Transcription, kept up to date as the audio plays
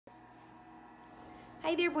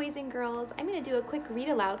Hi there, boys and girls. I'm going to do a quick read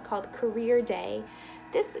aloud called Career Day.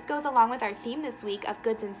 This goes along with our theme this week of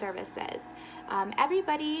goods and services.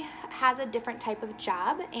 Everybody has a different type of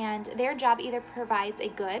job, and their job either provides a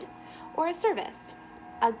good or a service.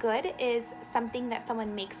 A good is something that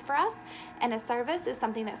someone makes for us, and a service is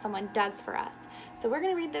something that someone does for us. So we're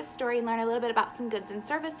going to read this story and learn a little bit about some goods and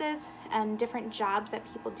services and different jobs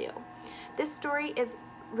that people do. This story is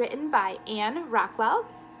written by Anne Rockwell,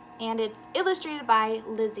 and it's illustrated by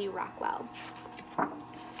Lizzie Rockwell.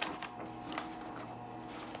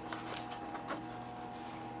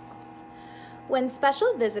 When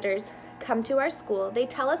special visitors come to our school, they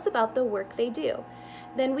tell us about the work they do.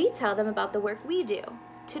 Then we tell them about the work we do.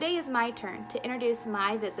 Today is my turn to introduce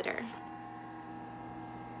my visitor.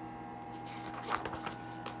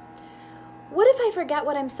 What if I forget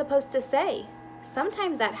what I'm supposed to say?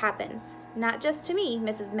 Sometimes that happens. Not just to me,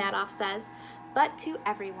 Mrs. Madoff says, but to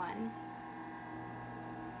everyone.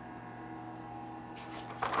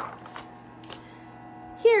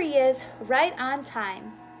 Here he is, right on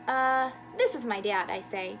time. This is my dad, I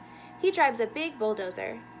say. He drives a big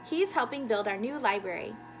bulldozer. He's helping build our new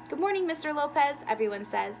library. Good morning, Mr. Lopez, everyone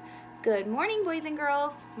says. Good morning, boys and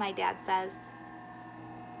girls, my dad says.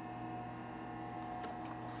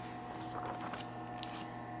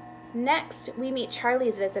 Next, we meet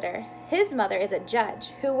Charlie's visitor. His mother is a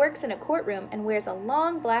judge who works in a courtroom and wears a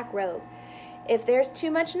long black robe. If there's too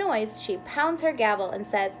much noise, she pounds her gavel and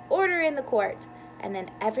says, "Order in the court," and then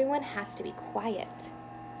everyone has to be quiet.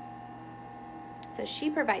 So she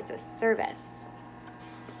provides a service.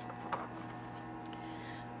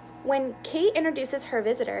 When Kate introduces her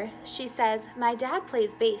visitor, she says, "My dad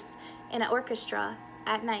plays bass in an orchestra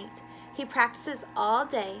at night. He practices all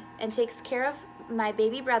day and takes care of my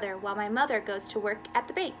baby brother while my mother goes to work at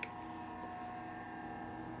the bank."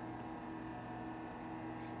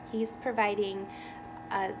 He's providing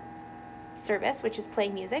a service, which is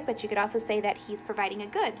playing music, but you could also say that he's providing a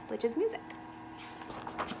good, which is music.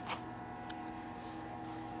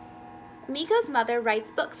 Miko's mother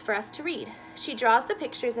writes books for us to read. She draws the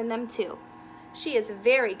pictures in them too. She is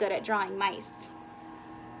very good at drawing mice.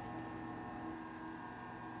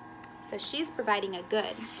 So she's providing a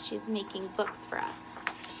good. She's making books for us.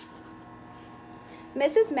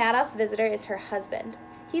 Mrs. Madoff's visitor is her husband.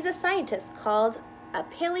 He's a scientist called a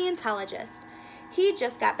paleontologist. He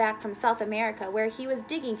just got back from South America where he was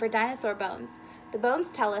digging for dinosaur bones. The bones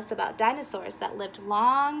tell us about dinosaurs that lived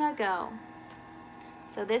long ago.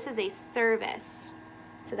 So this is a service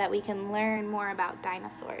so that we can learn more about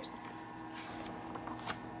dinosaurs.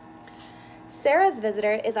 Sarah's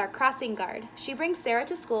visitor is our crossing guard. She brings Sarah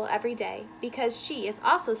to school every day because she is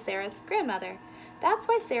also Sarah's grandmother. That's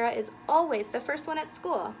why Sarah is always the first one at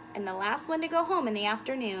school and the last one to go home in the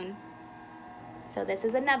afternoon. So this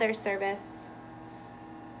is another service.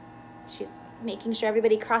 She's making sure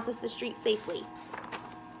everybody crosses the street safely.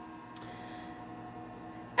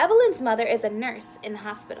 Evelyn's mother is a nurse in the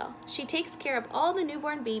hospital. She takes care of all the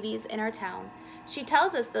newborn babies in our town. She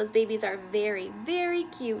tells us those babies are very, very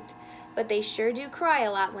cute, but they sure do cry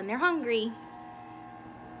a lot when they're hungry.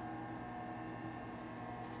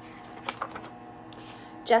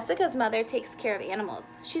 Jessica's mother takes care of animals.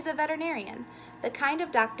 She's a veterinarian, the kind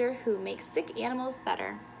of doctor who makes sick animals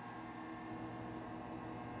better.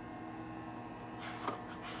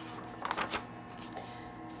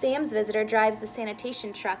 Sam's visitor drives the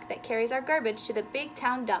sanitation truck that carries our garbage to the big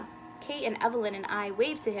town dump. Kate and Evelyn and I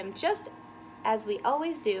wave to him just as we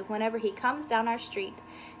always do whenever he comes down our street.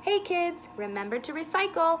 "Hey kids, remember to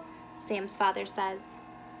recycle," Sam's father says.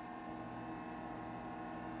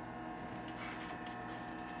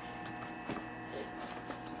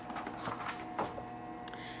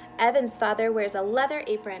 Evan's father wears a leather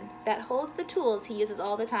apron that holds the tools he uses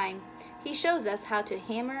all the time. He shows us how to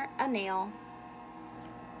hammer a nail.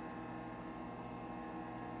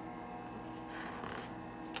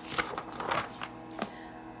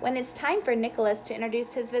 When it's time for Nicholas to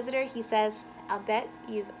introduce his visitor, he says, "I'll bet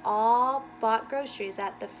you've all bought groceries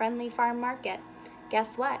at the Friendly Farm Market.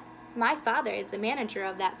 Guess what? My father is the manager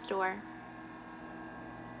of that store."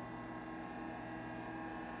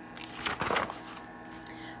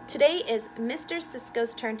 Today is Mr.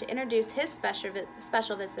 Cisco's turn to introduce his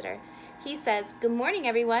special visitor. He says, "Good morning,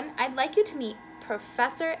 everyone. I'd like you to meet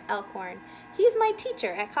Professor Elkhorn. He's my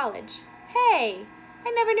teacher at college." Hey,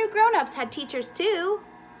 I never knew grown-ups had teachers too.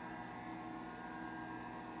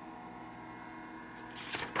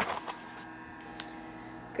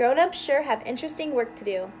 Grown-ups sure have interesting work to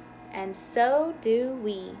do, and so do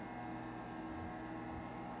we.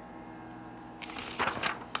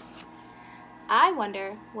 I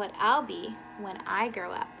wonder what I'll be when I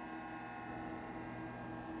grow up.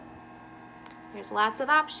 There's lots of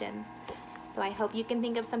options. So I hope you can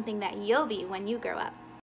think of something that you'll be when you grow up.